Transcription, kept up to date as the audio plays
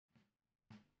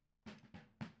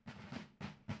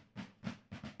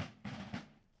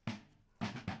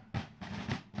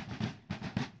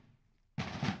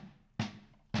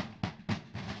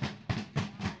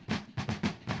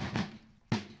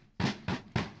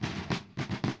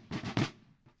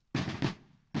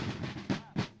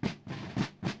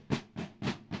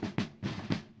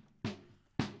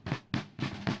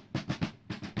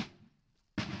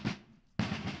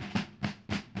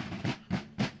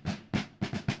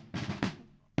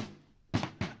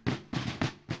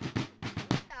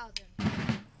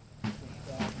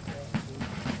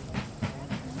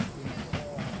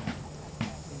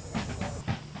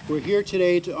We're here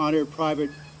today to honor Private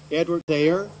Edward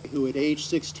Thayer, who at age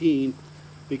 16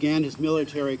 began his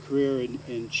military career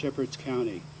in Shepherd's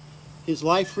County. His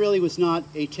life really was not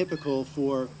atypical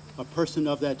for a person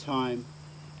of that time,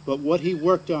 but what he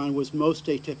worked on was most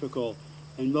atypical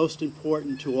and most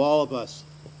important to all of us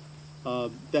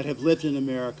that have lived in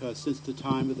America since the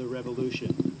time of the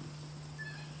Revolution.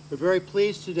 We're very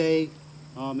pleased today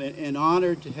and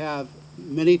honored to have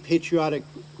many patriotic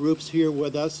groups here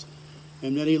with us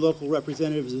and many local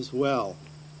representatives as well.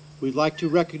 We'd like to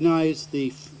recognize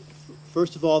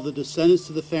first of all, the descendants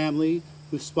of the family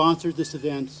who sponsored this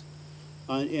event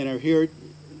and are here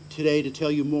today to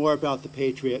tell you more about the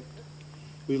Patriot.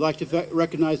 We'd like to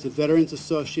recognize the Veterans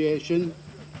Association,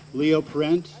 Leo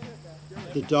Parent,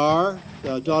 the DAR,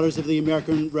 the Daughters of the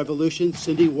American Revolution,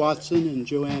 Cindy Watson and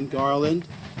Joanne Garland,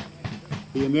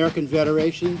 the American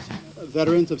Veterans,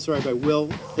 by Will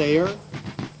Thayer,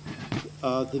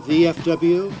 the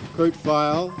VFW, Kurt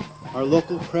Vile, our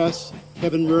local press,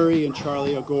 Kevin Murray and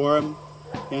Charlie O'Gorham,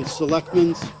 and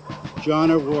Selectmen's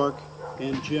John O'Rourke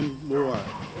and Jim Moore.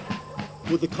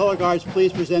 Would the color guards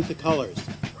please present the colors?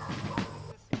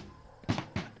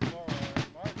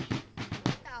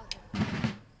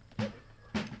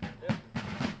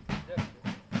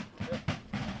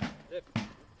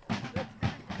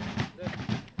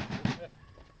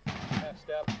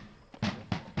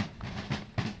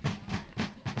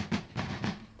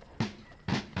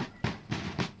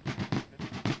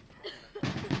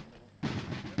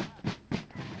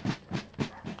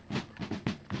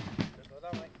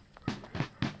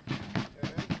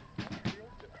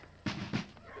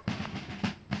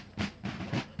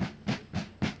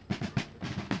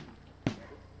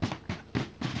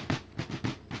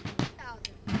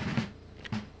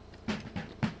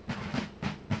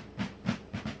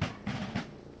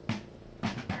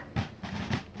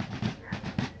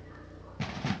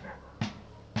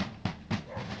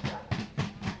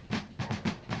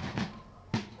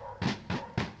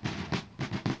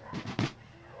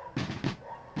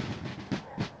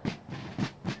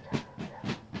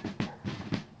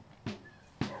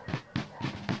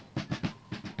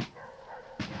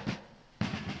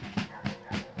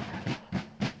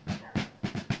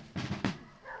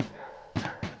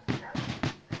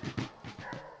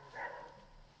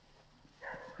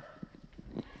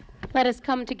 Let us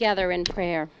come together in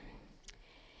prayer.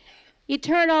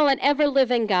 Eternal and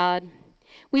ever-living God,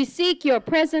 we seek your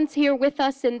presence here with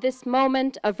us in this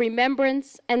moment of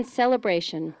remembrance and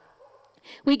celebration.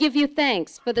 We give you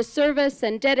thanks for the service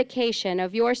and dedication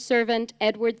of your servant,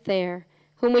 Edward Thayer,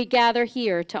 whom we gather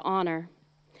here to honor.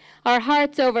 Our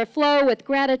hearts overflow with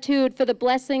gratitude for the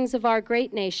blessings of our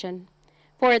great nation,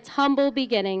 for its humble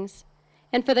beginnings,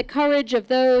 and for the courage of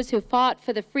those who fought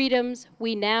for the freedoms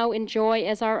we now enjoy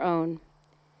as our own.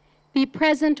 Be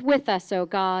present with us, O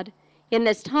God, in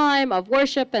this time of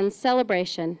worship and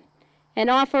celebration, and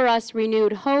offer us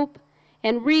renewed hope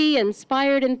and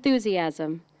re-inspired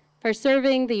enthusiasm for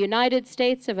serving the United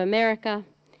States of America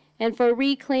and for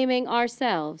reclaiming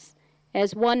ourselves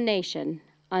as one nation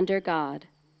under God.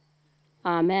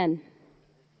 Amen.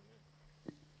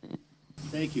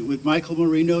 Thank you. Would Michael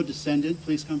Marino, descendant,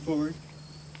 please come forward?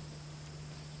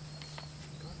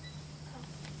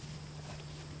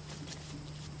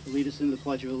 Lead us in the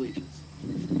Pledge of Allegiance.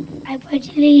 I pledge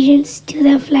allegiance to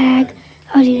the flag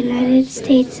of the United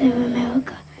States of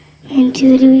America and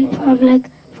to the republic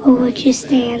for which it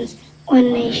stands,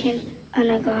 one nation,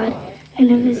 under God,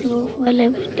 indivisible, for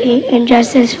liberty and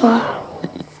justice for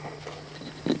all.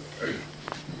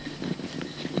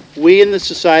 We in the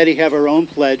society have our own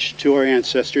pledge to our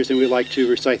ancestors, and we'd like to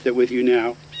recite that with you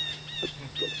now.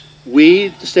 We,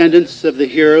 descendants of the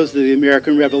heroes of the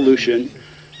American Revolution,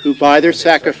 who by their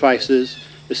sacrifices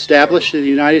established the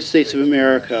United States of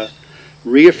America,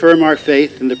 reaffirm our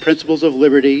faith in the principles of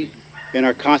liberty and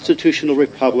our constitutional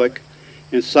republic,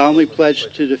 and solemnly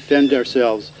pledge to defend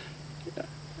ourselves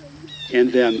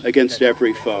and them against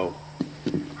every foe.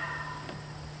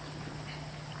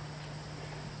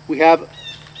 We have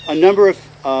a number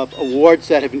of awards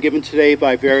that have been given today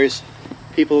by various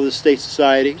people of the State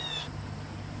Society.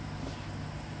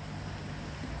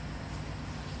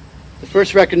 The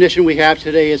first recognition we have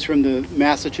today is from the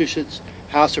Massachusetts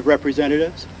House of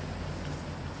Representatives.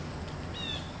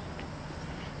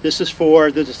 This is for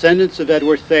the descendants of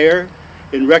Edward Thayer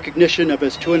in recognition of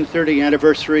his 230th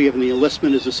anniversary of the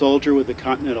enlistment as a soldier with the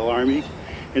Continental Army,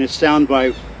 and it's signed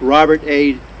by Robert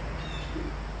A.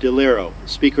 DeLiro,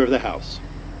 Speaker of the House.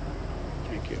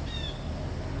 Thank you.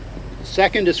 The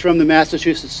second is from the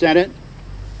Massachusetts Senate.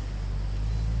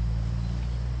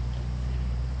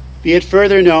 Be it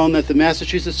further known that the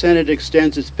Massachusetts Senate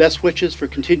extends its best wishes for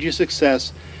continued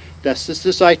success, that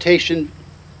this citation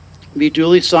be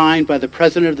duly signed by the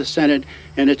President of the Senate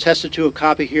and attested to, a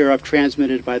copy hereof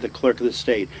transmitted by the Clerk of the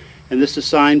State. And this is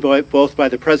signed both by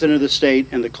the President of the State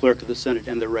and the Clerk of the Senate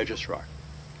and the Registrar.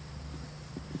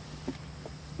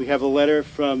 We have a letter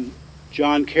from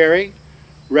John Kerry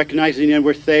recognizing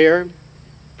Edward Thayer,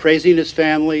 praising his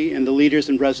family and the leaders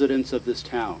and residents of this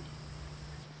town.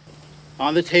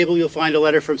 On the table, you'll find a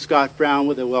letter from Scott Brown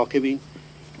with a welcoming,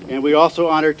 and we're also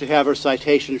honored to have our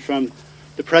citation from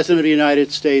the President of the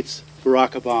United States,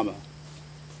 Barack Obama.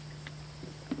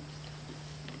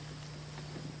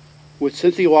 Would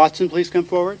Cynthia Watson please come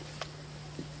forward?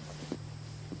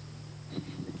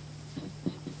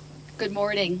 Good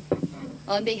morning.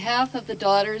 On behalf of the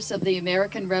Daughters of the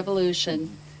American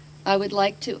Revolution, I would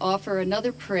like to offer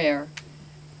another prayer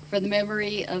for the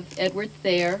memory of Edward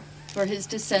Thayer, for his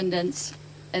descendants,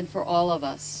 and for all of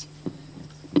us.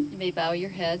 You may bow your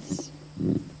heads.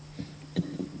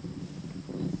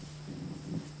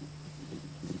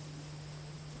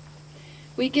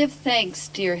 We give thanks,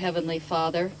 dear Heavenly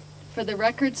Father, for the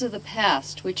records of the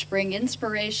past which bring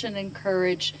inspiration and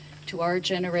courage to our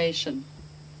generation.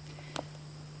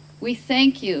 We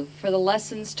thank you for the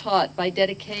lessons taught by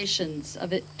dedications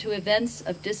to events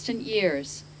of distant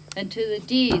years and to the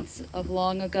deeds of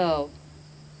long ago.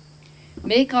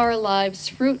 Make our lives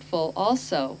fruitful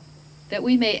also, that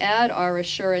we may add our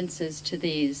assurances to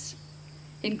these,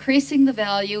 increasing the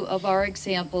value of our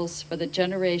examples for the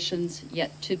generations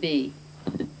yet to be.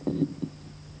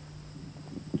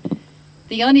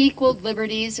 The unequaled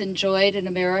liberties enjoyed in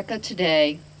America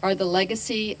today are the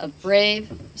legacy of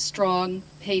brave, strong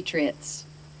patriots.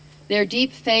 Their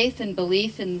deep faith and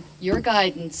belief in your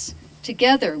guidance,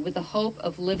 together with the hope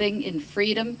of living in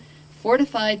freedom,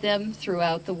 fortified them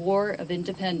throughout the War of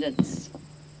Independence.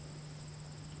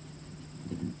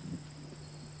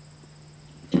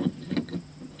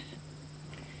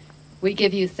 We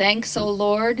give you thanks, O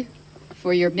Lord,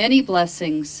 for your many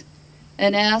blessings,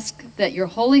 and ask that your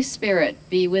Holy Spirit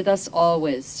be with us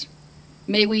always.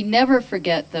 May we never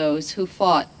forget those who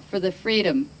fought for the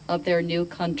freedom of their new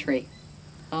country.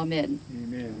 Amen.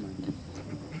 Amen.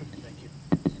 Thank you.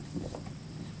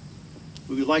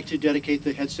 We would like to dedicate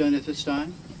the headstone at this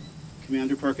time.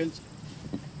 Commander Perkins.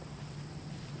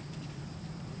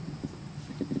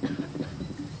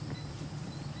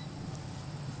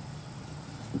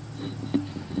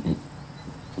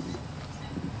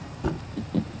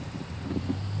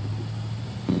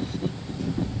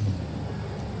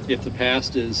 If the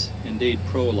past is indeed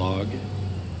prologue,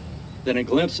 then a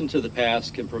glimpse into the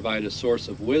past can provide a source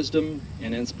of wisdom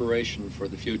and inspiration for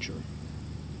the future.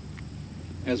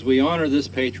 As we honor this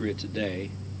patriot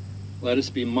today, let us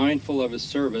be mindful of his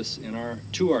service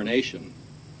to our nation,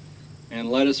 and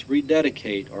let us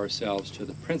rededicate ourselves to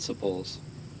the principles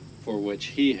for which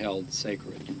he held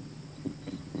sacred.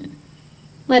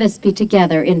 Let us be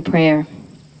together in prayer.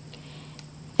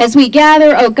 As we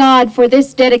gather, O God, for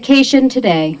this dedication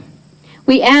today,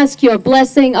 we ask your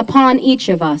blessing upon each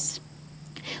of us.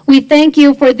 We thank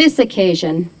you for this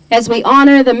occasion as we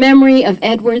honor the memory of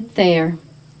Edward Thayer.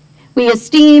 We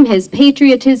esteem his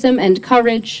patriotism and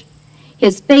courage,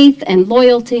 his faith and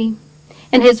loyalty,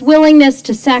 and his willingness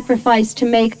to sacrifice to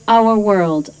make our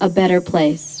world a better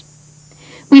place.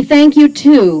 We thank you,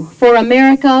 too, for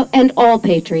America and all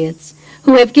patriots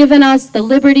who have given us the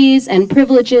liberties and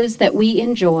privileges that we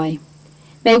enjoy.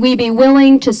 May we be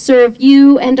willing to serve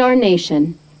you and our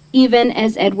nation, even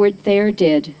as Edward Thayer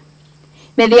did.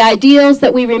 May the ideals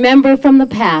that we remember from the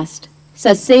past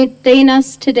sustain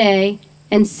us today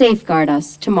and safeguard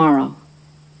us tomorrow.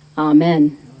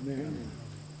 Amen.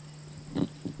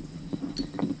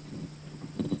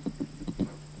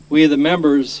 We, the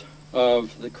members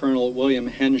of the Colonel William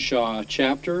Henshaw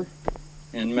chapter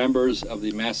and members of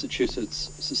the Massachusetts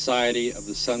Society of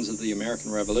the Sons of the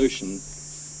American Revolution,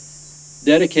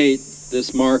 dedicate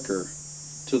this marker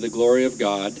to the glory of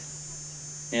God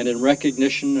and in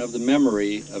recognition of the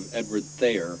memory of Edward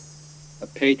Thayer, a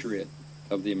patriot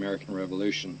of the American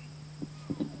Revolution.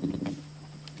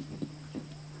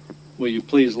 Will you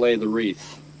please lay the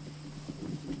wreath?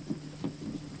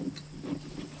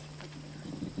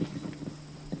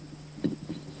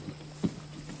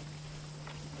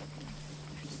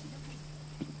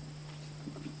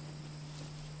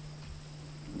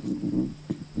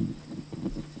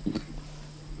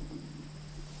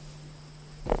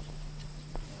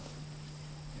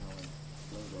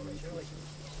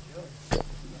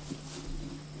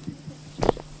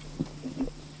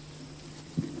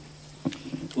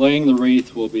 Laying the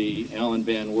wreath will be Alan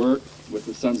Van Wert with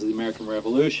the Sons of the American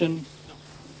Revolution,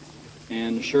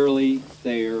 and Shirley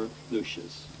Thayer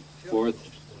Lucius,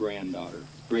 fourth granddaughter,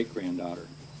 great-granddaughter.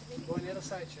 Go on the other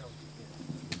side, Shell.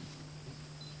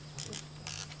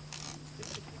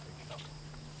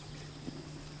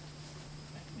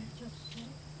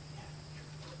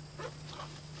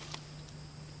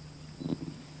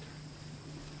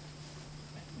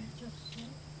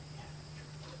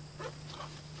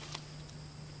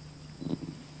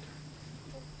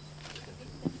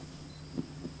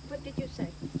 What did you say?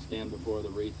 Stand before the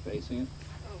wreath facing it.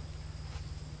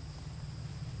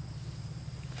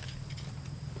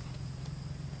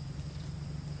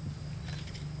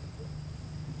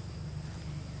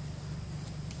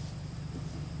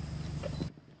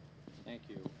 Thank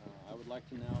you. I would like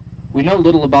to now... We know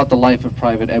little about the life of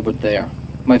Private Edward Thayer.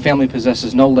 My family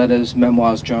possesses no letters,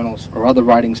 memoirs, journals, or other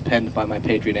writings penned by my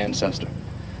patriot ancestor.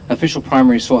 Official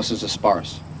primary sources are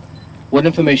sparse. What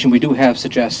information we do have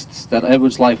suggests that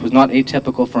Edward's life was not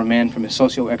atypical for a man from his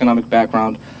socioeconomic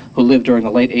background who lived during the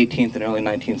late 18th and early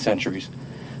 19th centuries.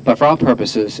 But for our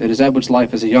purposes, it is Edward's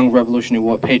life as a young Revolutionary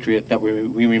War patriot that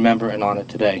we remember and honor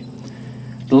today.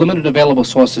 The limited available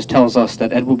sources tells us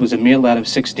that Edward was a mere lad of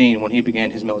 16 when he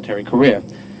began his military career,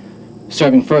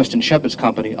 serving first in Shepherd's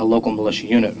Company, a local militia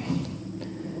unit.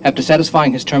 After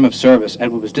satisfying his term of service,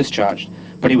 Edward was discharged,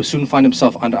 but he would soon find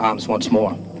himself under arms once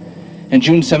more. In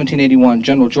June 1781,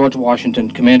 General George Washington,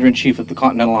 Commander-in-Chief of the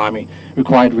Continental Army,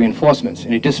 required reinforcements,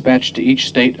 and he dispatched to each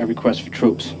state a request for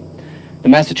troops. The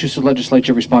Massachusetts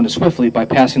legislature responded swiftly by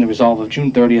passing the resolve of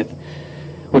June 30th,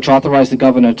 which authorized the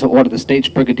governor to order the state's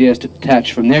brigadiers to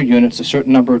detach from their units a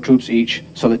certain number of troops each,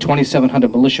 so that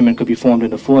 2,700 militiamen could be formed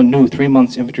into 4 new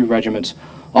 3-month infantry regiments,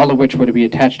 all of which were to be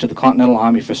attached to the Continental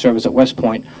Army for service at West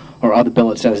Point or other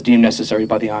billets as deemed necessary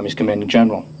by the Army's commanding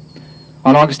general.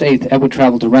 On August 8th, Edward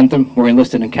traveled to Wrentham, where he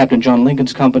enlisted in Captain John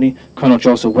Lincoln's company, Colonel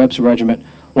Joseph Webb's regiment,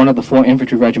 one of the 4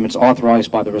 infantry regiments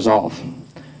authorized by the resolve.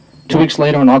 2 weeks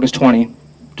later, on August 20,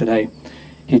 today,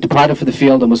 he departed for the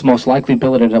field and was most likely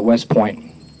billeted at West Point.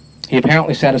 He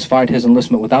apparently satisfied his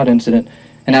enlistment without incident,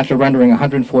 and after rendering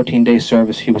 114 days'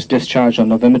 service, he was discharged on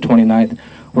November 29th,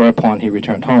 whereupon he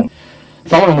returned home.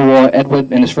 Following the war,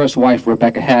 Edward and his first wife,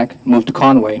 Rebecca Hack, moved to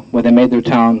Conway, where they made the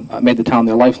town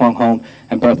their lifelong home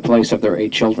and birthplace of their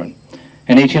 8 children.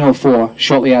 In 1804,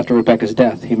 shortly after Rebecca's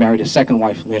death, he married his second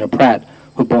wife, Lena Pratt,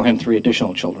 who bore him 3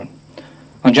 additional children.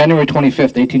 On January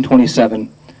 25th,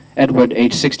 1827, Edward,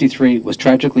 aged 63, was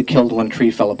tragically killed when a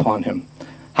tree fell upon him.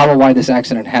 How or why this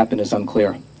accident happened is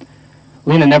unclear.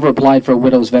 Lena never applied for a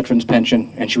widow's veteran's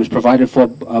pension, and she was provided for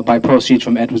by proceeds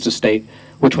from Edward's estate,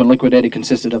 which when liquidated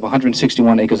consisted of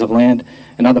 161 acres of land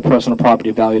and other personal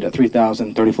property valued at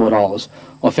 $3,034,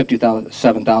 or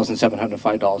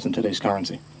 $57,705 in today's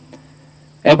currency.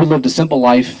 Edward lived a simple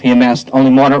life. He amassed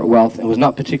only moderate wealth and was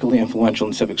not particularly influential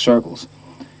in civic circles.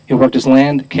 He worked his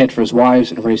land, cared for his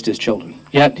wives, and raised his children.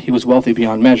 Yet he was wealthy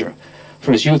beyond measure,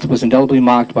 for his youth was indelibly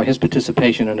marked by his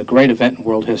participation in a great event in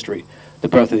world history, the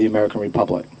birth of the American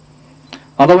Republic.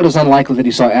 Although it is unlikely that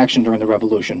he saw action during the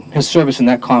Revolution, his service in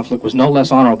that conflict was no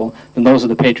less honorable than those of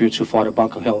the patriots who fought at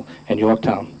Bunker Hill and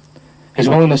Yorktown. His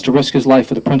willingness to risk his life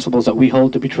for the principles that we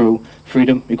hold to be true,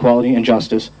 freedom, equality, and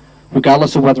justice,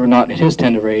 regardless of whether or not at his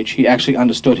tender age he actually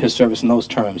understood his service in those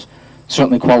terms,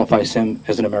 certainly qualifies him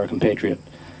as an American patriot.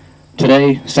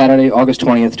 Today, Saturday, August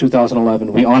 20th,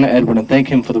 2011, we honor Edward and thank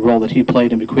him for the role that he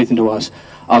played in bequeathing to us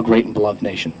our great and beloved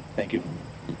nation. Thank you.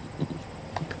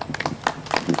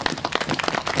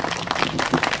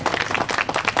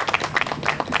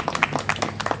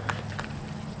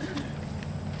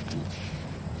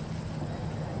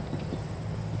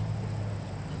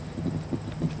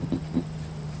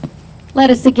 Let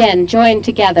us again join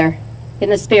together in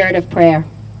the spirit of prayer.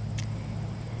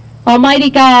 Almighty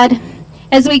God,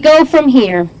 as we go from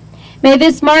here, may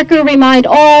this marker remind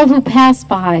all who pass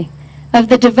by of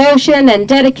the devotion and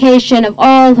dedication of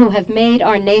all who have made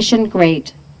our nation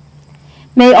great.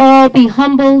 May all be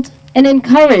humbled and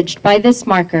encouraged by this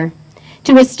marker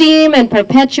to esteem and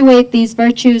perpetuate these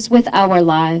virtues with our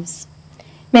lives.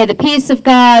 May the peace of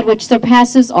God, which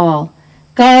surpasses all,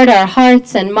 guard our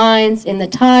hearts and minds in the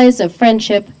ties of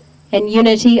friendship and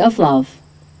unity of love.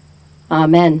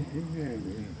 Amen.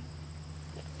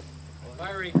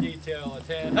 Firing detail,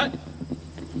 attend. Hut.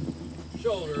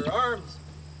 Shoulder, arms.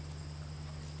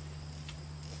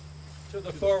 To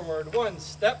the forward, 1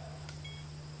 step.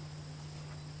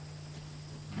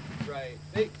 Right,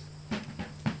 face.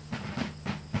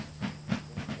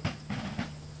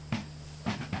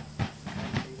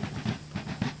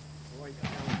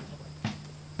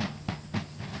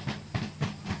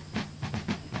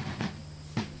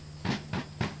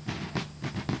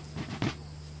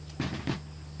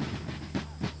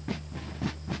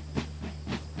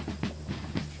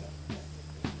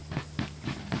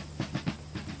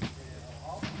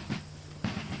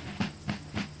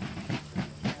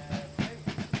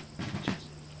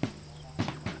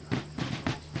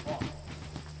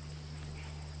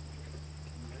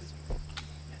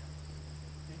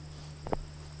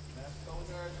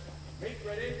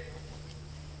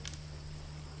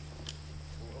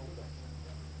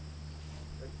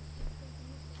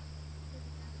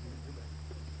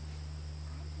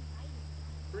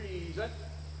 Set.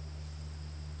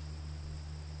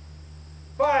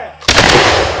 Fire!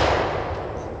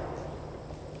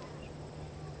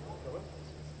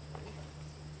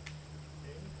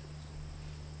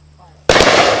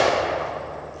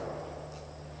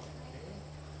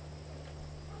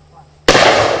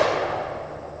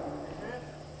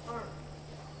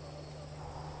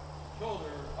 Shoulder,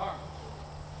 arm.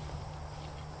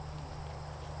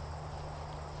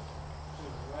 To the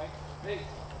right, base.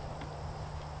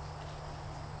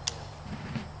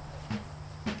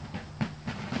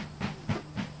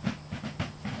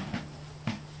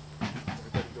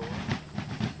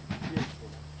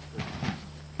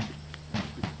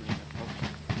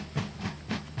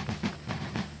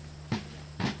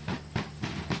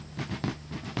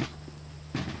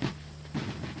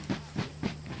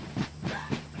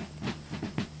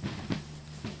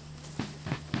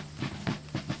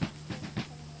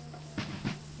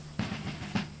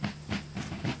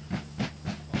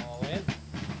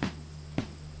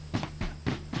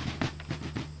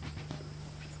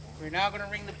 We're now going to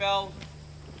ring the bell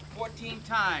 14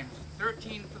 times,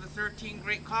 13 for the 13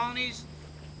 great colonies,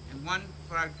 and 1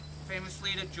 for our famous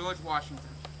leader, George Washington.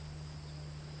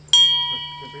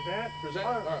 Present.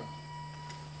 Arm.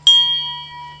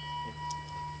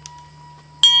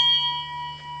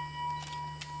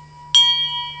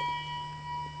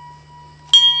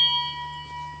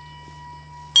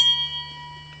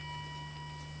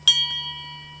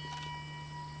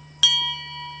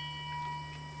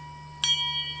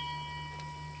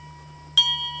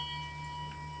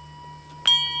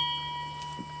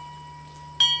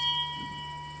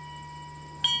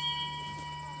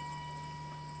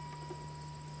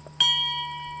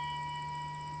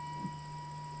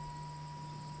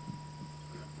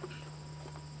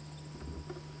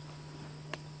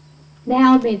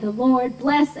 Now may the Lord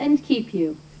bless and keep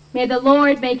you. May the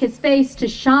Lord make his face to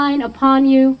shine upon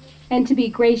you and to be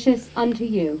gracious unto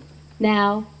you,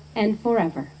 now and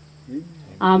forever.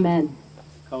 Amen.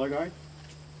 Color guard.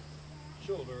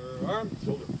 Shoulder, arm.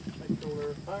 Shoulder. Right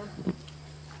shoulder, arm.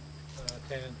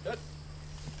 10. Set.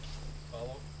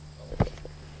 Follow.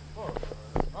 Forward.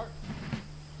 March.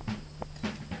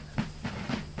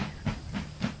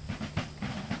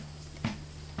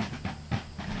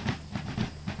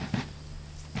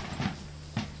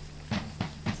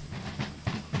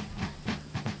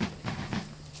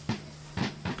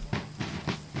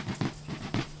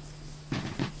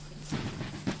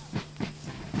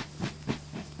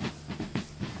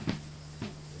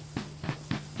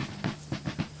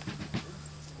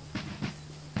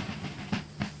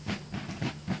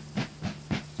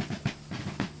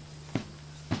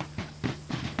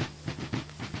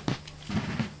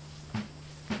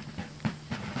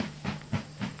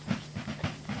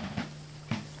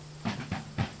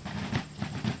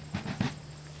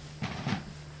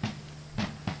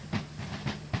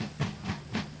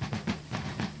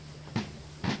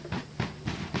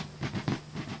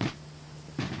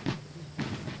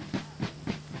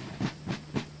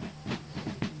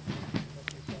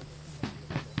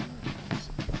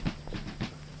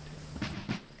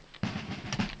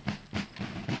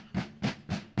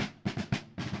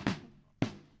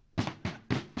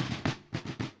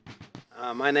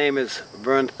 My name is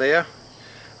Vern Thayer.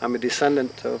 I'm a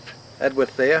descendant of Edward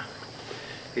Thayer.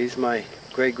 He's my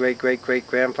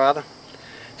great-great-great-great-grandfather.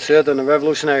 Served in the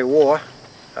Revolutionary War.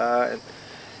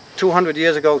 200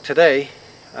 years ago today,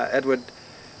 Edward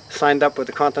signed up with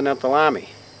the Continental Army.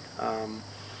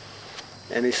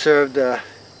 And he served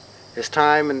his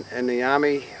time in the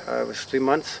Army, it was 3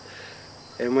 months,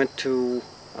 and went to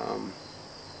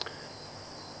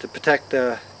protect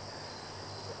the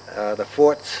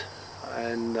forts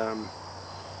and the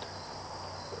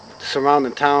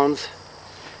surrounding towns.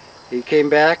 He came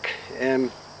back and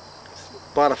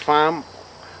bought a farm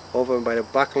over by the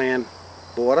Buckland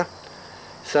border,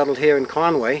 settled here in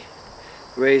Conway,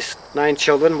 raised 9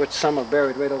 children, which some are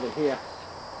buried right over here,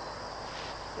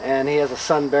 and he has a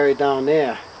son buried down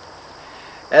there.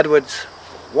 Edward's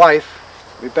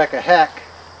wife, Rebecca Hack,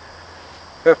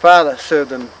 her father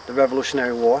served in the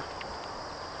Revolutionary War,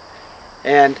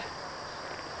 and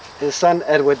his son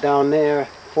Edward down there,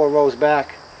 4 rows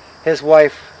back, his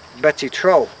wife Betsy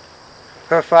Troe,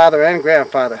 her father and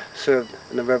grandfather served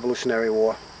in the Revolutionary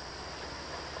War.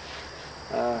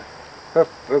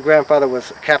 Her grandfather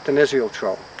was Captain Israel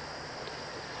Troe.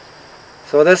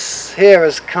 So this here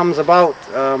comes about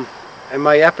in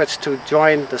my efforts to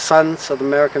join the Sons of the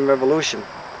American Revolution.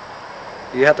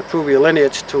 You have to prove your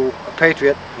lineage to a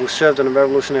patriot who served in the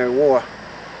Revolutionary War.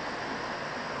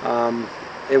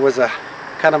 It was a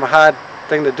kind of a hard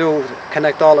thing to do, to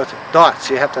connect all the dots.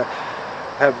 You have to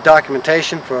have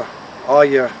documentation for all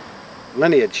your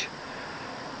lineage.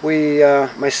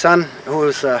 My son, who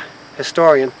is a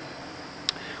historian,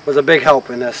 was a big help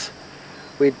in this.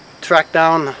 We tracked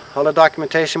down all the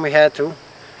documentation we had to,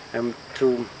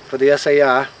 for the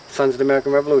SAR, Sons of the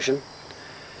American Revolution.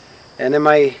 And in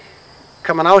my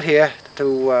coming out here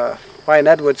to find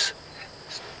Edward's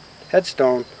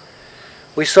headstone,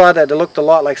 we saw that it looked a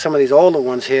lot like some of these older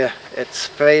ones here. It's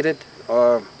faded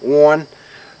or worn.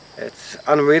 It's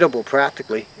unreadable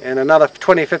practically. In another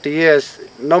 20, 50 years,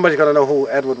 nobody's going to know who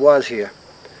Edward was here.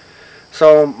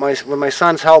 So with my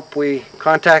son's help, we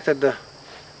contacted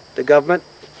the government,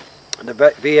 the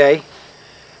VA,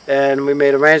 and we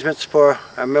made arrangements for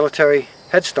a military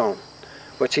headstone,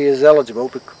 which he is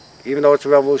eligible. Even though it's a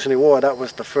Revolutionary War, that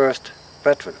was the first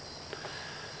veteran.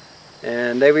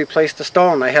 And they replaced the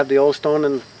stone. I have the old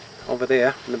stone over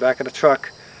there in the back of the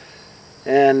truck.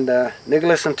 And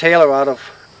Nicholas and Taylor out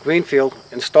of Greenfield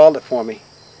installed it for me.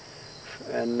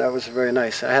 And that was very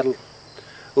nice. I had a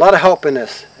lot of help in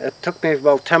this. It took me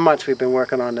about 10 months we've been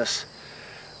working on this.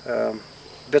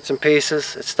 Bits and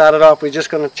pieces. It started off, we were just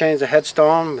going to change the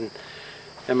headstone,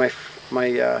 and my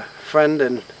friend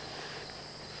and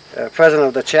president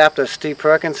of the chapter, Steve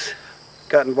Perkins,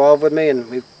 got involved with me, and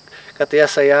we got the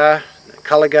SAR,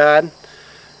 color guard,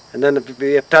 and then the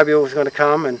VFW was going to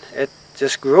come, and it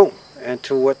just grew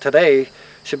into what today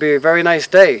should be a very nice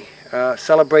day,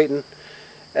 celebrating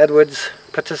Edward's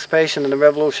participation in the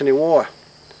Revolutionary War.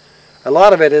 A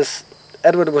lot of it is,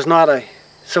 Edward was not a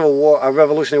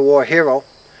Revolutionary War hero.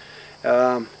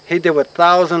 He did what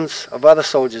thousands of other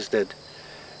soldiers did.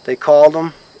 They called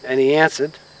him, and he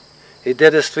answered. He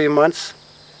did his 3 months,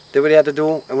 did what he had to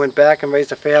do, and went back and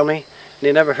raised a family, and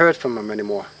they never heard from him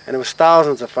anymore. And it was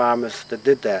thousands of farmers that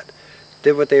did that,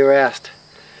 did what they were asked.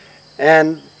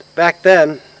 And back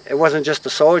then, it wasn't just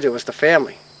the soldier, it was the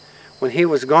family. When he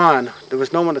was gone, there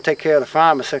was no one to take care of the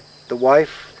farm except the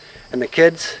wife and the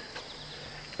kids.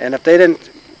 And if they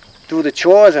didn't do the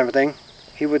chores and everything,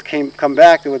 he would come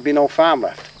back, there would be no farm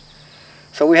left.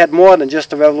 So we had more than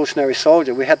just the Revolutionary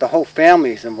soldier. We had the whole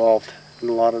families involved in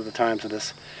a lot of the times of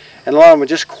this. And a lot of them were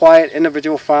just quiet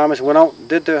individual farmers, went out,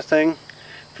 did their thing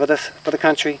for the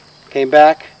country, came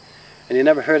back, and you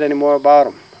never heard any more about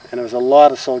them. And there was a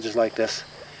lot of soldiers like this.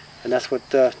 And that's what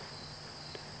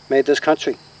made this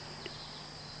country.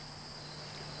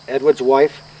 Edward's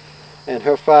wife and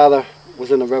her father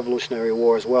was in the Revolutionary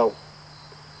War as well.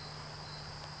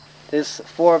 There's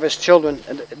 4 of his children,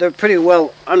 and they're pretty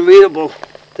well unreadable.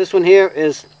 This one here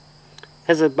is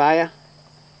Hezekiah.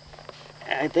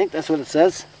 I think that's what it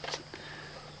says.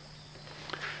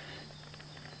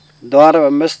 Daughter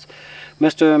of Mr.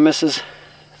 and Mrs.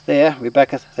 Thayer,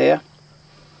 Rebecca Thayer.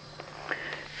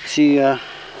 She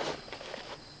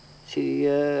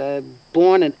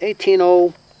born in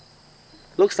 1800,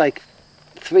 looks like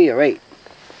 3 or 8.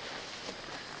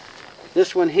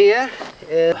 This one here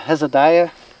is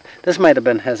Hezekiah. This might have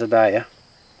been Hezekiah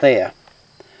Thayer.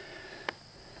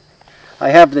 I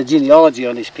have the genealogy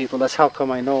on these people, that's how come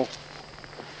I know.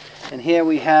 And here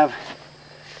we have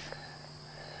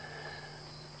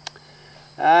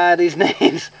these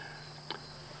names.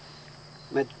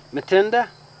 Matilda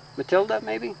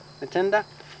maybe? Matilda.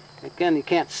 Again, you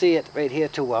can't see it right here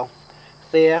too well.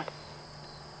 Thayer,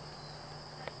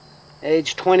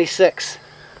 age 26.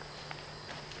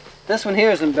 This one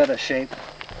here is in better shape.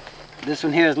 This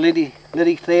one here is Liddy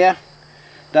Thayer,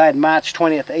 died March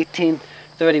 20th,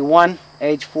 1831,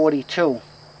 age 42.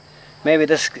 Maybe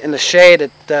this in the shade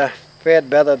it fared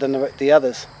better than the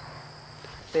others.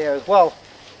 There as well.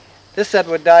 This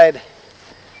Edward died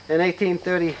in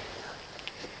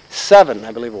 1837,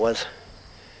 I believe it was.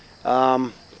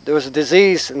 There was a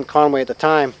disease in Conway at the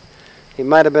time. He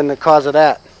might have been the cause of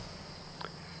that.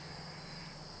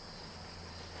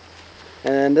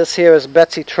 And this here is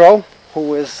Betsy Trow,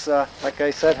 who is, like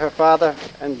I said, her father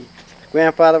and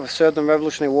grandfather served in the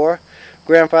Revolutionary War.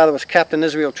 Grandfather was Captain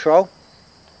Israel Trow.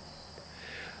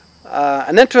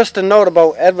 An interesting note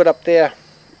about Edward up there,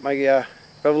 my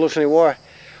Revolutionary War,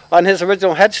 on his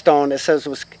original headstone it says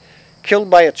was killed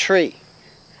by a tree.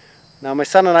 Now my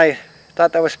son and I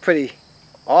thought that was pretty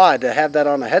odd to have that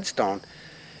on a headstone.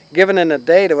 Given in the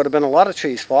day there would have been a lot of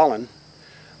trees falling,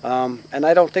 and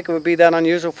I don't think it would be that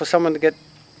unusual for someone to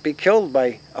be killed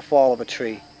by a fall of a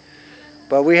tree.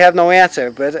 But we have no answer.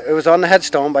 But it was on the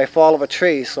headstone by fall of a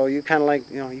tree, so you kind of like,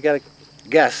 you know, you got to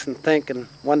guess and think and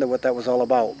wonder what that was all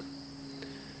about.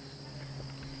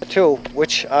 Too,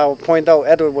 which I'll point out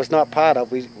Edward was not part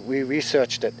of, we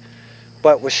researched it,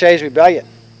 but was Shays' Rebellion.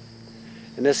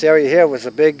 And this area here was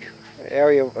a big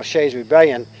area of Shays'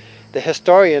 Rebellion. The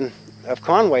historian of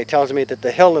Conway tells me that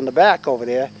the hill in the back over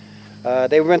there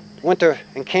They went winter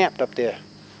encamped up there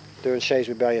during Shays'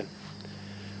 Rebellion.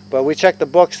 But we checked the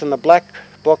books, and the black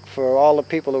book for all the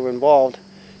people who were involved,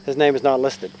 his name is not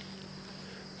listed.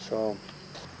 So,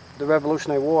 the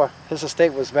Revolutionary War, his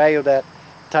estate was valued at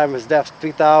the time of his death,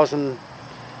 $3,000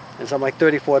 and something like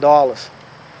 $34.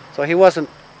 So he wasn't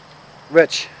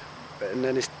rich. And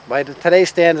then by today's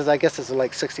standards, I guess it's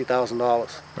like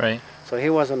 $60,000. Right. So he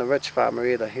wasn't a rich farmer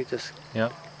either. He just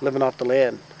Yep. living off the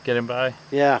land. Getting by.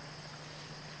 Yeah.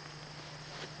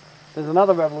 There's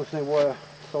another Revolutionary War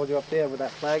soldier up there where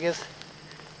that flag is.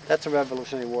 That's a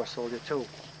Revolutionary War soldier too.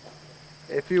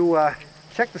 If you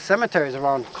check the cemeteries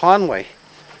around Conway,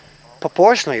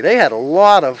 proportionally, they had a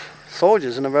lot of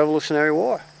soldiers in the Revolutionary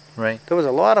War. Right. There was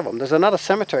a lot of them. There's another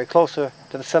cemetery closer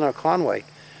to the center of Conway.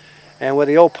 And where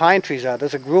the old pine trees are,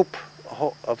 there's a group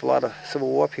of a lot of Civil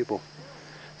War people.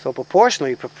 So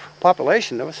proportionally,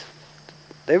 population,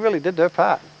 they really did their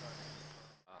part.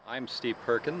 I'm Steve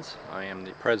Perkins. I am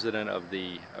the president of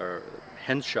the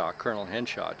Henshaw, Colonel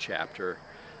Henshaw chapter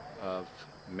of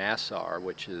MASSAR,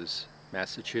 which is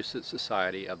Massachusetts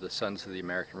Society of the Sons of the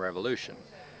American Revolution.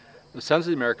 The Sons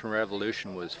of the American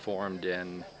Revolution was formed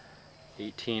in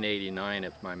 1889,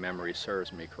 if my memory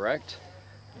serves me correct.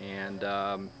 And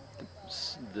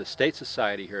the State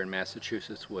Society here in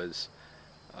Massachusetts was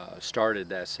started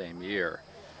that same year.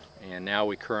 And now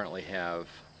we currently have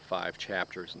 5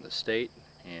 chapters in the state,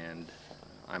 and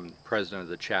I'm president of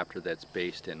the chapter that's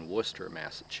based in Worcester,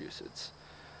 Massachusetts.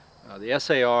 The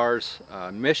SAR's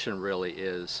mission really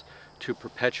is to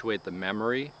perpetuate the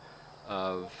memory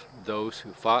of those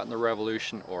who fought in the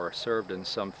Revolution or served in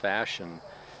some fashion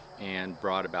and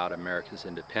brought about America's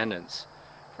independence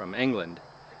from England.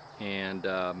 And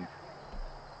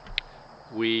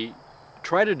we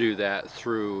try to do that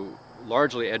through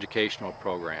largely educational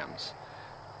programs.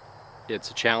 It's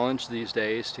a challenge these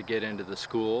days to get into the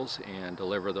schools and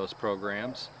deliver those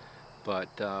programs, but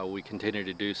we continue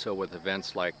to do so with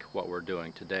events like what we're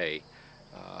doing today.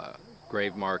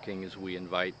 Grave markings, we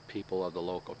invite people of the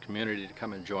local community to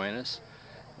come and join us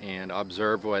and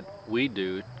observe what we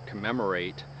do to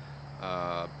commemorate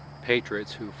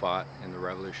patriots who fought in the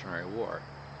Revolutionary War.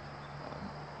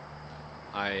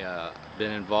 I've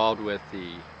been involved with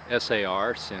the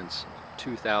SAR since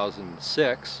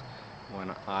 2006, when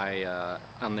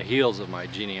on the heels of my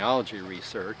genealogy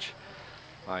research,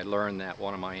 I learned that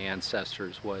one of my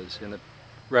ancestors was in the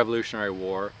Revolutionary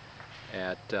War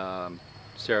at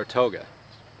Saratoga,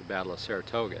 the Battle of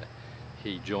Saratoga.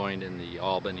 He joined in the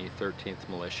Albany 13th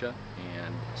Militia,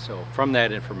 and so from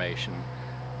that information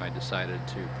I decided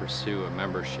to pursue a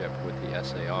membership with the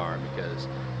SAR because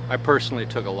I personally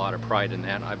took a lot of pride in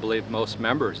that. I believe most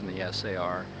members in the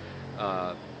SAR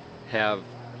have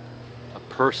a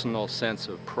personal sense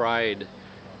of pride,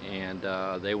 and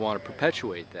they want to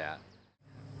perpetuate that.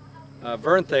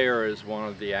 Vern Thayer is one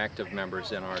of the active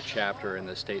members in our chapter in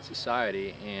the State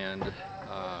Society, and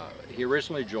he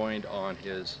originally joined on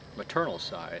his maternal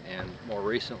side, and more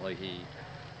recently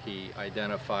he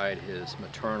identified his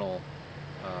maternal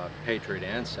patriot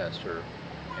ancestor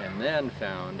and then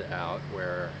found out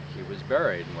where he was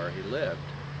buried and where he lived.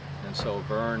 And so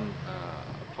Vern,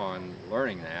 upon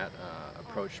learning that,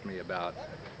 approached me about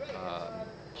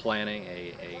planning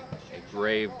a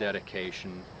grave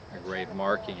dedication, a grave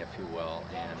marking, if you will,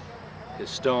 and his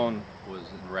stone was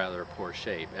in rather poor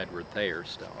shape, Edward Thayer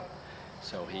stone.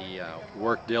 So he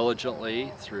worked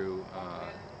diligently through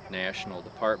national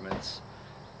departments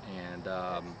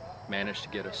and managed to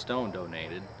get a stone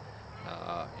donated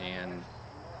and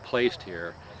placed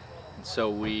here. And so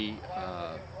we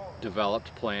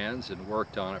developed plans and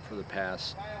worked on it for the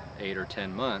past 8 or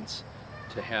 10 months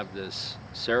to have this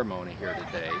ceremony here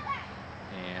today.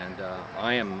 And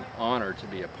I am honored to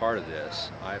be a part of this.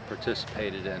 I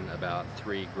participated in about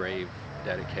 3 grave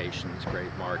dedications,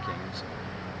 grave markings,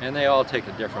 and they all take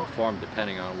a different form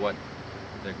depending on what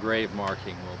the grave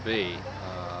marking will be.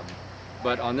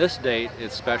 But on this date,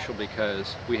 it's special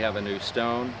because we have a new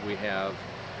stone, we have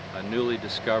a newly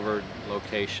discovered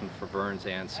location for Vern's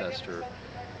ancestor,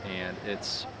 and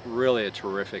it's really a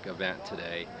terrific event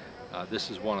today. This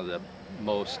is one of the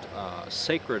most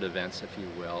sacred events, if you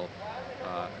will,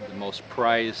 the most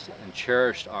prized and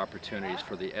cherished opportunities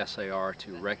for the SAR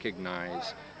to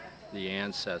recognize the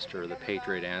ancestor, the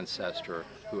patriot ancestor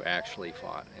who actually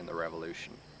fought in the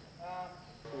Revolution.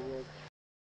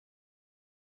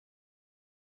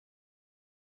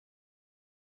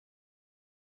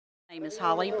 My name is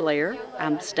Holly Blair.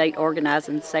 I'm the State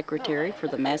Organizing Secretary for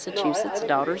the Massachusetts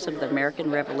Daughters of the American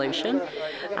Revolution.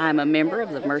 I'm a member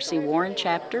of the Mercy Warren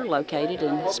chapter located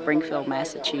in Springfield,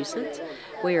 Massachusetts.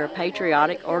 We are a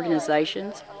patriotic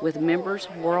organization with members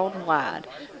worldwide,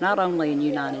 not only in the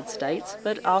United States,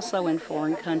 but also in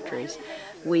foreign countries.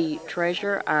 We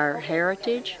treasure our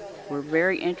heritage. We're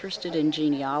very interested in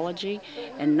genealogy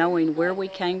and knowing where we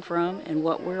came from and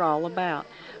what we're all about.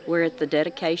 We're at the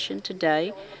dedication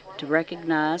today to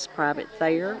recognize Private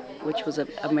Thayer, which was an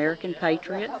American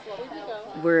patriot,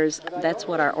 whereas that's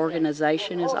what our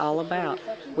organization is all about.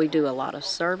 We do a lot of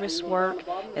service work,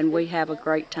 and we have a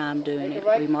great time doing it.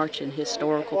 We march in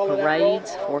historical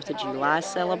parades, 4th of July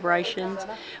celebrations.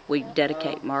 We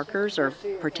dedicate markers or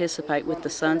participate with the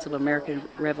Sons of American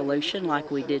Revolution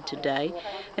like we did today.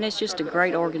 And it's just a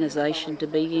great organization to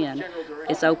be in.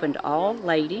 It's open to all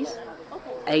ladies,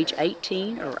 age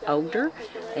 18 or older,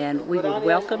 and we would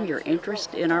welcome your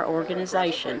interest in our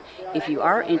organization. If you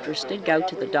are interested, go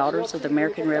to the Daughters of the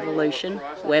American Revolution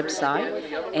website,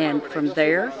 and from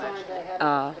there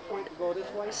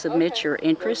submit your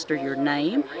interest or your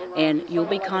name, and you'll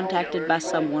be contacted by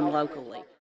someone locally.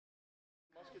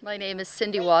 My name is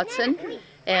Cindy Watson,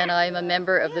 and I'm a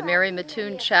member of the Mary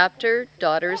Mattoon chapter,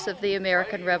 Daughters of the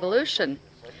American Revolution.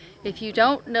 If you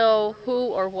don't know who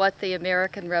or what the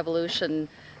American Revolution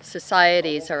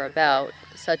societies are about,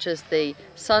 such as the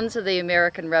Sons of the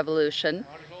American Revolution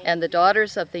and the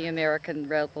Daughters of the American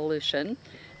Revolution,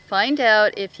 find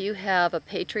out if you have a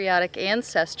patriotic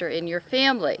ancestor in your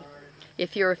family.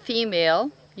 If you're a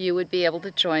female, you would be able to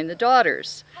join the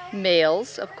Daughters.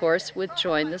 Males, of course, would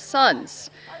join the Sons.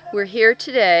 We're here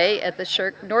today at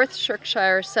the North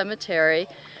Shropshire Cemetery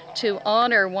to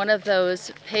honor one of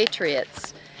those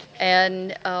patriots.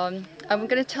 And I'm going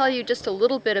to tell you just a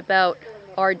little bit about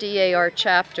our DAR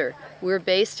chapter. We're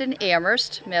based in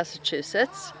Amherst,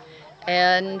 Massachusetts,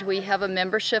 and we have a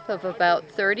membership of about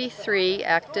 33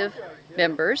 active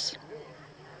members.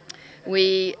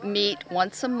 We meet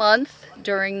once a month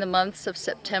during the months of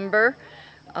September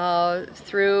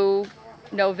through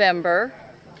November,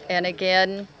 and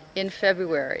again in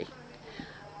February.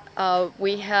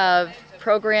 We have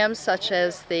programs such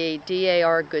as the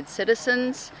DAR Good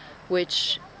Citizens,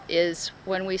 which is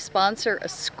when we sponsor a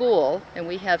school, and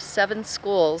we have 7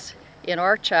 schools in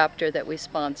our chapter that we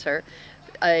sponsor.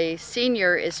 A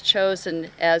senior is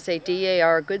chosen as a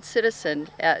DAR Good Citizen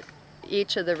at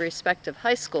each of the respective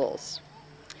high schools.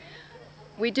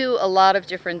 We do a lot of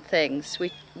different things.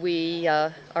 We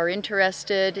are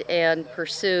interested and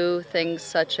pursue things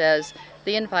such as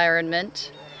the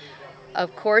environment,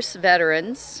 of course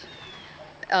veterans,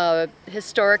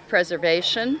 historic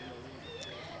preservation,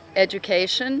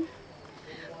 education,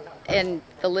 and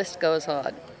the list goes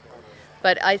on.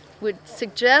 But I would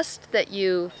suggest that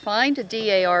you find a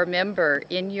DAR member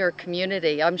in your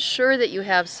community. I'm sure that you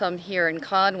have some here in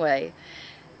Conway.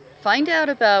 Find out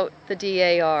about the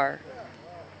DAR.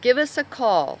 Give us a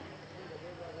call.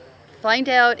 Find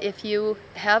out if you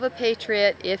have a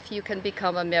patriot, if you can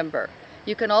become a member.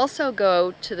 You can also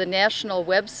go to the national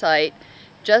website,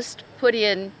 just put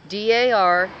in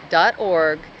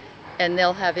dar.org, and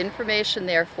they'll have information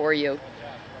there for you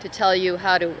to tell you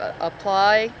how to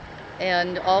apply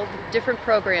and all the different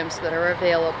programs that are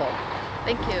available.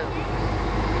 Thank you.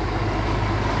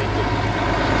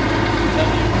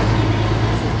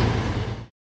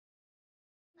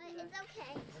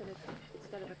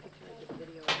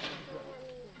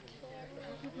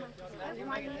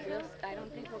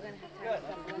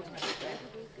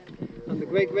 I'm the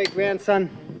great-great-grandson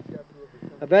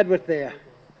of Edward Thayer.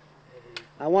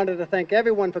 I wanted to thank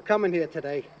everyone for coming here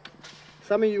today.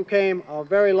 Some of you came a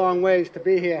very long ways to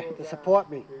be here to support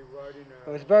me. It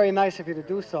was very nice of you to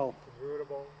do so.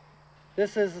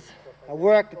 This is a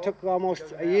work that took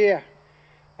almost a year.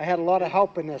 I had a lot of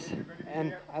help in this,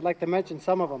 and I'd like to mention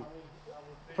some of them.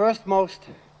 First most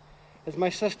is my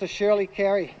sister Shirley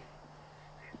Carey.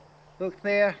 Look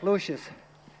there, Lucius.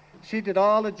 She did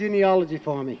all the genealogy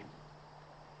for me.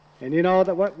 And you know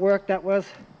what work that was?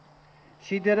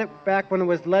 She did it back when it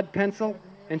was lead pencil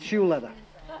and shoe leather.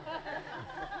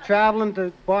 Traveling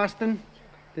to Boston,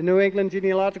 the New England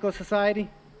Genealogical Society,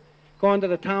 going to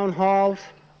the town halls.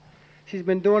 She's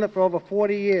been doing it for over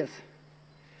 40 years.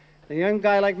 A young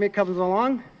guy like me comes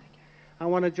along, I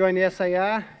want to join the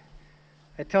SAR.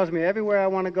 It tells me everywhere I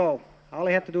want to go. All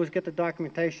I have to do is get the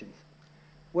documentations,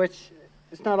 which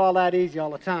it's not all that easy all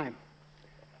the time.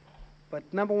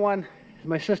 But number one is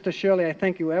my sister Shirley. I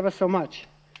thank you ever so much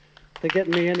for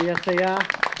getting me in the SAR.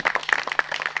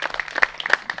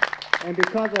 And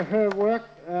because of her work,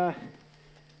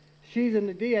 she's in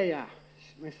the DAR,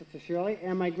 my sister Shirley,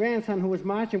 and my grandson who was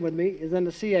marching with me is in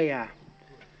the CAR.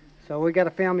 So we got a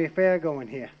family affair going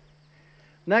here.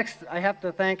 Next, I have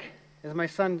to thank is my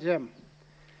son Jim.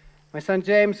 My son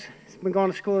James has been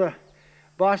going to school to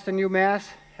Boston, UMass,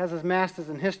 has his master's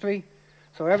in history,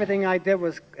 so everything I did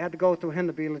had to go through him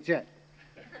to be legit.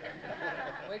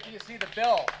 Wait till you see the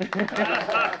bill.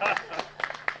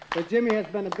 But Jimmy has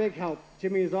been a big help.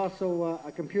 Jimmy is also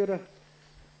a computer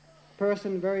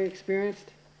person, very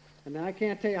experienced, and I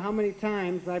can't tell you how many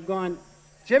times I've gone,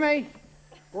 Jimmy,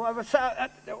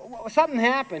 something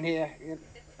happened here.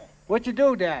 What'd you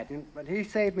do, Dad? But he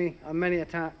saved me on many a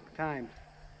time.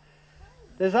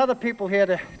 There's other people here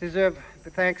that deserve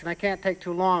the thanks, and I can't take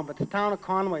too long, but the town of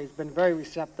Conway has been very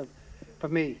receptive for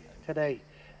me today.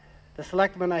 The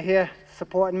selectmen are here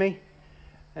supporting me.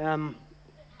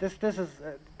 This is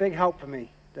a big help for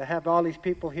me to have all these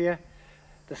people here.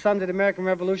 The Sons of the American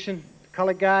Revolution, the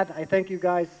Color Guard, I thank you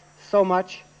guys so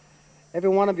much. Every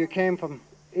one of you came from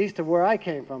east of where I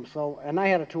came from, and I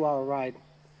had a 2-hour ride.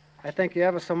 I thank you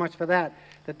ever so much for that.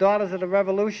 The Daughters of the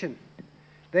Revolution,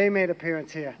 they made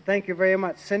appearance here. Thank you very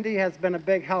much. Cindy has been a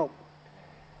big help.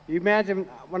 You imagine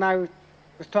when I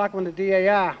was talking with the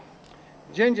DAR,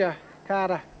 Ginger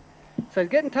Carter said,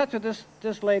 get in touch with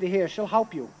this lady here. She'll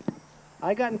help you.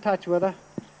 I got in touch with her,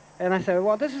 and I said,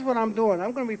 well, this is what I'm doing.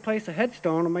 I'm going to replace a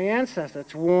headstone of my ancestor.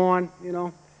 It's worn, you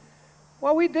know.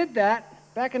 Well, we did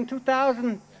that back in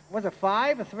 2000, was it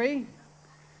 5 or 3?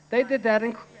 They did that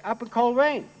up in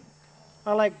Coleraine.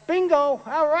 I'm like, bingo,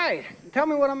 all right. Tell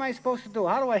me what am I supposed to do?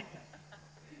 How do I?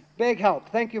 Big help.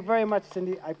 Thank you very much,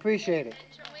 Cindy. I appreciate it.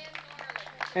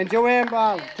 And Joanne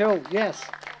Barley, too, yes.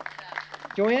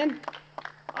 Joanne?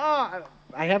 Oh,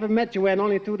 I haven't met Joanne,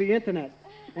 only through the internet.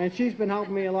 And she's been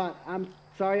helping me a lot. I'm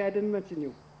sorry I didn't mention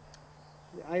you.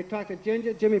 I talked to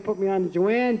Ginger. Jimmy put me on to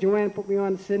Joanne. Joanne put me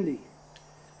on to Cindy.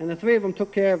 And the 3 of them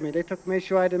took care of me. They made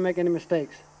sure I didn't make any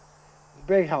mistakes.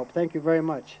 Big help. Thank you very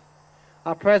much.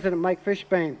 Our president, Mike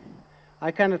Fishbane, I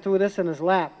kind of threw this in his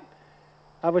lap.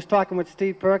 I was talking with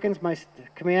Steve Perkins, my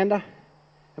commander,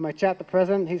 and my chapter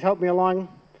president. He's helped me along.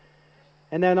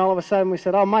 And then all of a sudden we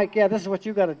said, oh, Mike, yeah, this is what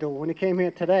you got to do when he came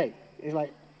here today. He's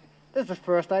like, this is the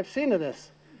first I've seen of this.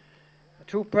 A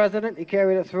true president, he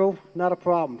carried it through, not a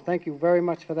problem. Thank you very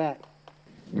much for that.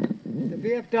 The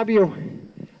VFW,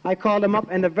 I called them up,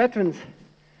 and the veterans,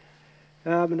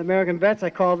 the American vets,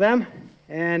 I called them.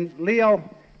 And Leo,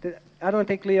 I don't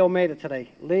think Leo made it today.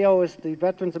 Leo is the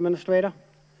veterans administrator.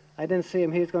 I didn't see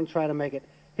him. He's going to try to make it.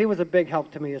 He was a big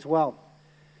help to me as well.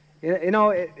 You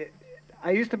know,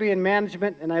 I used to be in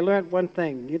management, and I learned one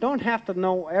thing. You don't have to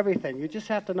know everything. You just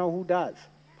have to know who does.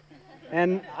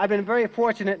 And I've been very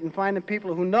fortunate in finding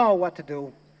people who know what to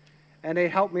do, and they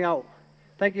help me out.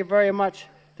 Thank you very much.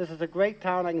 This is a great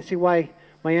town. I can see why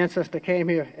my ancestor came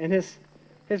here. And his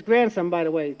grandson, by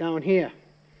the way, down here,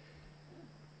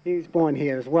 he's born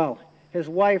here as well. His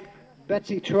wife,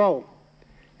 Betsy Troe.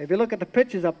 If you look at the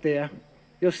pictures up there,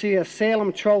 you'll see a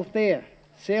Salem Troe there.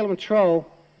 Salem Troe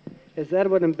is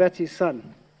Edward and Betsy's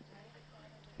son.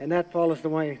 And that follows the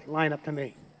line up to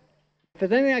me. If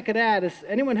there's anything I could add, is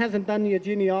anyone hasn't done your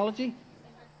genealogy,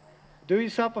 do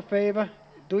yourself a favor,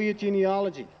 do your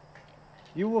genealogy.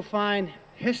 You will find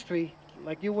history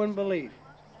like you wouldn't believe.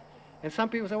 And some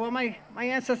people say, well, my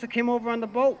ancestor came over on the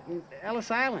boat in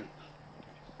Ellis Island.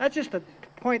 That's just the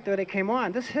point that they came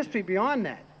on. There's history beyond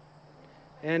that.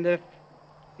 And if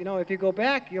you go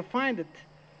back, you'll find that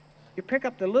you pick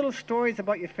up the little stories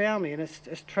about your family, and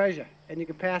it's treasure, and you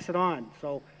can pass it on.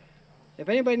 So if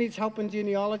anybody needs help in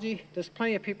genealogy, there's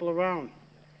plenty of people around.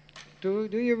 Do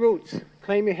your roots.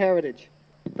 Claim your heritage.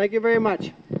 Thank you very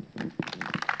much.